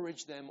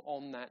 encourage them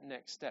on that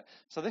next step.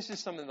 So this is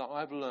something that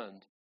I've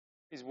learned,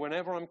 is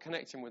whenever I'm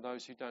connecting with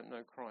those who don't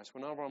know Christ,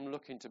 whenever I'm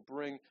looking to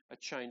bring a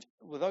change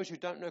with those who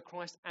don't know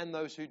Christ and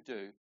those who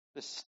do,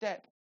 the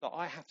step that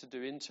I have to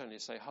do internally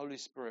is say, Holy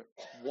Spirit,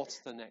 what's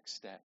the next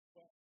step?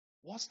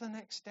 What's the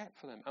next step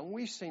for them? And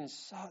we've seen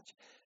such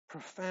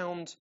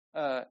profound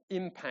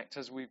impact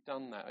as we've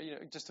done that. You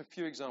know, just a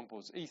few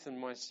examples. Ethan,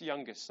 my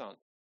youngest son,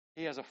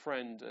 he has a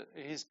friend.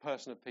 His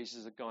person of peace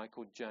is a guy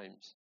called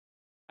James.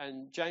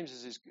 And James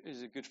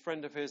is a good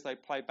friend of his. They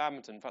play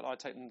badminton. In fact, I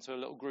take them to a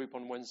little group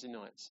on Wednesday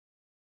nights.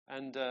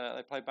 And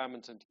they play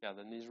badminton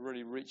together. And he's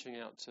really reaching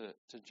out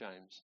to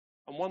James.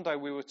 And one day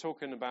we were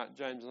talking about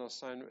James, and I was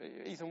saying,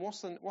 Ethan,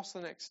 what's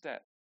the next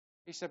step?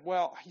 He said,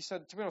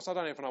 to be honest, I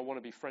don't know if I want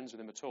to be friends with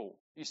him at all.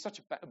 He's such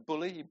a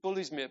bully. He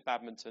bullies me at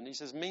badminton. He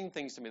says mean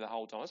things to me the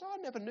whole time. I said, I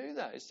never knew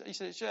that. He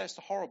said, it's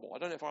horrible. I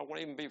don't know if I want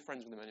to even be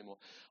friends with him anymore.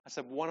 I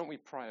said, why don't we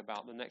pray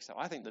about the next step?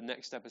 I think the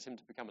next step is him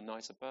to become a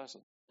nicer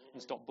person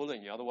and stop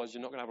bullying you. Otherwise,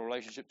 you're not going to have a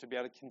relationship to be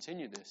able to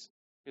continue this.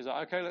 He's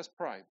like, okay, let's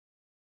pray.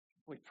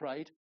 We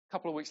prayed. A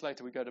couple of weeks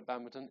later, we go to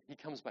badminton. He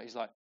comes back.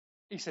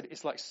 He said,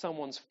 it's like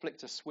someone's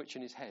flicked a switch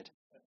in his head.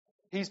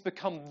 He's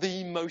become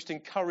the most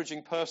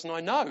encouraging person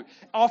I know.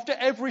 After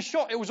every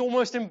shot, it was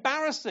almost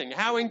embarrassing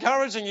how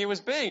encouraging he was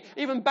being.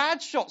 Even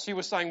bad shots he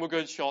was saying were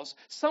good shots.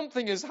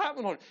 Something has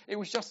happened on it. It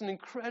was just an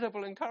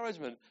incredible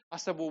encouragement. I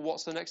said, well,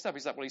 what's the next step?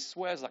 He's like, well, he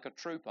swears like a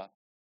trooper.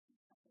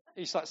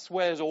 He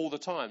swears all the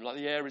time, like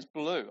the air is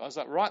blue. I was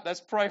like, right,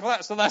 let's pray for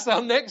that. So that's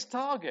our next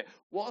target.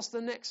 What's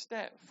the next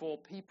step for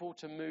people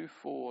to move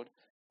forward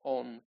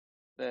on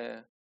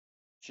their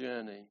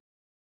journey?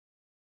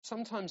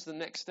 Sometimes the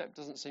next step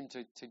doesn't seem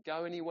to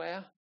go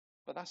anywhere,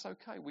 but that's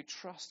okay. We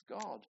trust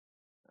God.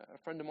 A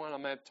friend of mine, I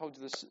may have told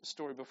you this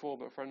story before,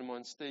 but a friend of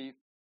mine, Steve,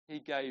 he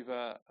gave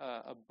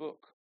a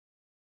book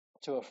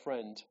to a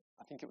friend.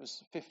 I think it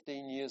was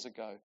 15 years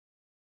ago.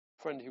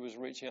 A friend who was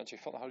reaching out to,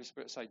 he felt the Holy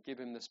Spirit say, give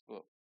him this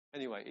book.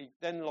 Anyway, he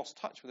then lost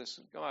touch with this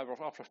guy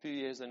after a few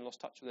years, then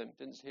lost touch with him,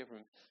 didn't hear from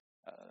him.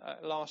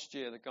 Last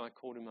year, the guy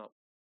called him up,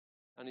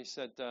 and he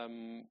said,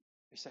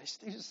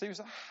 Steve was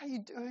like, how you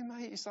doing,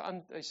 mate? He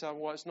said,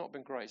 well, it's not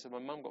been great. He said, my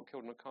mum got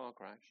killed in a car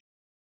crash.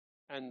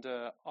 And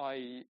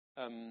it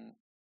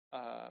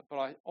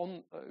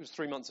was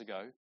 3 months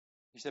ago.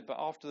 He said, but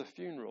after the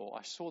funeral,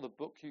 I saw the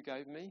book you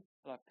gave me,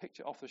 and I picked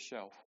it off the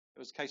shelf. It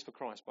was Case for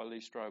Christ by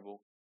Lee Strobel.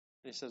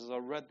 And he says, as I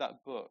read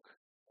that book,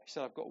 he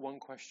said, I've got one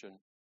question.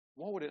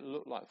 What would it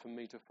look like for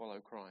me to follow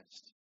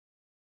Christ?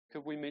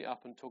 Could we meet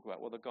up and talk about,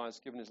 well, the guy's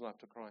given his life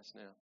to Christ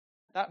now.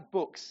 That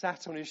book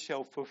sat on his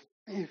shelf for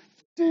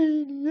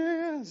 15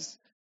 years.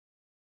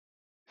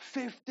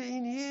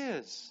 15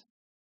 years.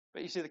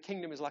 But you see, the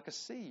kingdom is like a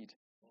seed.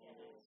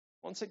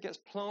 Once it gets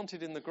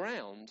planted in the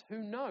ground, who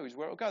knows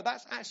where it'll go?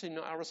 That's actually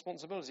not our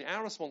responsibility.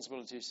 Our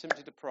responsibility is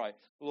simply to pray,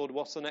 Lord,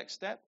 what's the next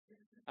step?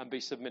 And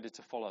be submitted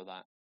to follow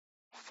that.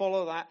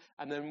 Follow that,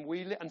 and then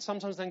and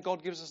sometimes then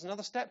God gives us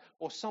another step,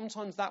 or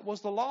sometimes that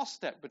was the last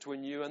step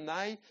between you and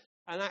they,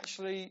 and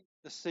actually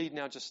the seed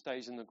now just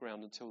stays in the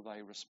ground until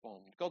they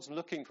respond. God's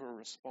looking for a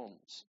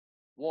response.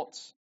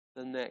 What's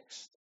the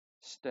next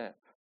step?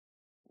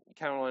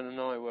 Caroline and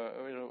I were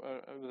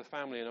with a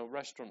family in a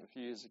restaurant a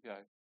few years ago,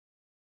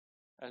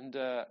 And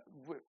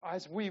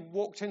as we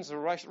walked into the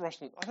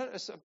restaurant, I don't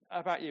know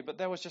about you, but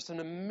there was just an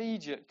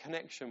immediate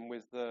connection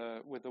with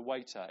the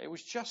waiter. It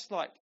was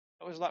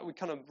like we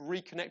kind of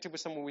reconnected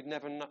with someone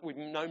we'd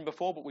known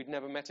before, but we'd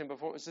never met him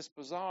before. It was this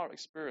bizarre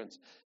experience.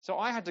 So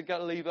I had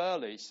to leave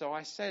early. So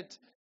I said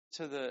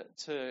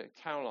to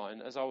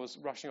Caroline as I was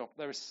rushing off,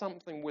 there is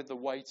something with the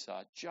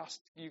waiter. Just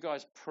you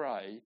guys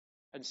pray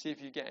and see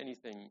if you get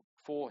anything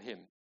for him.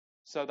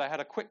 So they had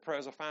a quick prayer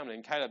as a family,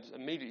 and Caleb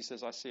immediately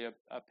says, I see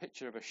a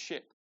picture of a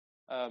ship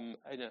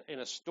in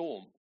a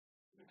storm.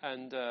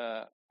 And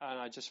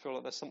I just feel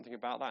like there's something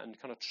about that and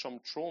kind of some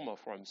trauma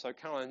for him. So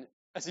Caroline,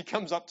 as she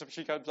comes up to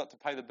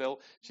pay the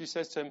bill, she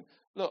says to him,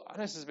 look, I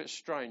know this is a bit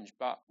strange,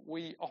 but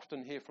we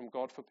often hear from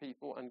God for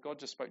people, and God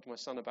just spoke to my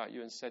son about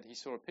you and said he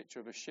saw a picture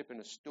of a ship in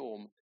a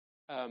storm.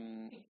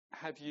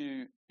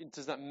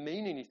 Does that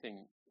mean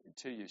anything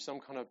to you? Some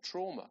kind of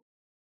trauma?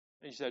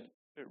 And he said,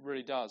 it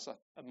really does. I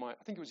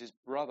think it was his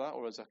brother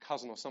or as a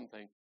cousin or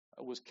something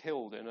was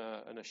killed in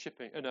a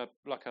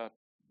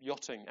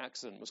yachting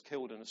accident, was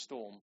killed in a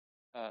storm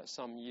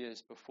some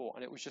years before.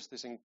 And it was just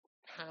this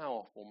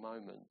powerful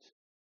moment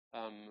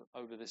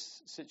over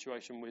this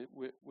situation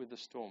with the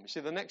storm. You see,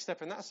 the next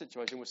step in that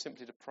situation was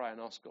simply to pray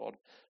and ask God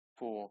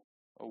for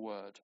a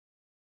word.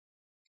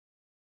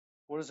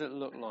 What does it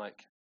look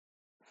like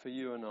for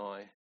you and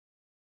I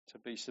to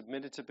be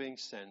submitted to being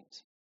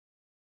sent,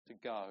 to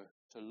go,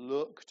 to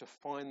look, to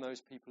find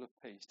those people of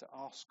peace, to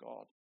ask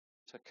God,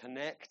 to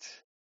connect,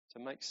 to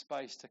make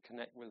space to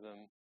connect with them,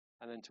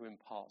 and then to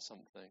impart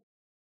something?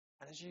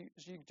 And as you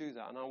do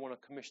that, and I want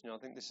to commission you, I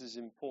think this is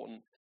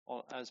important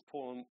as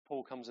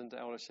Paul comes into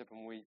eldership,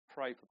 and we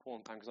pray for Paul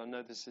and Pam, because I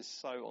know this is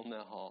so on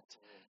their heart.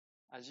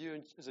 As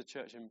you as a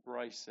church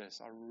embrace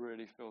this, I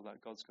really feel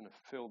that God's going to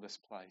fill this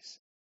place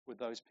with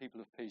those people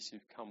of peace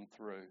who've come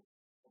through,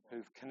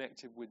 who've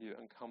connected with you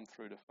and come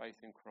through to faith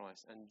in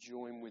Christ and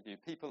join with you.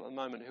 People at the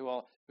moment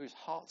whose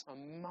hearts are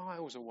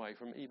miles away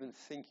from even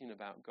thinking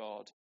about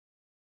God.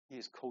 He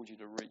has called you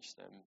to reach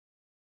them.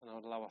 And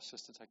I'd allow us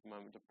just to take a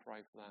moment to pray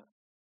for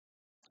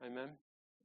that. Amen.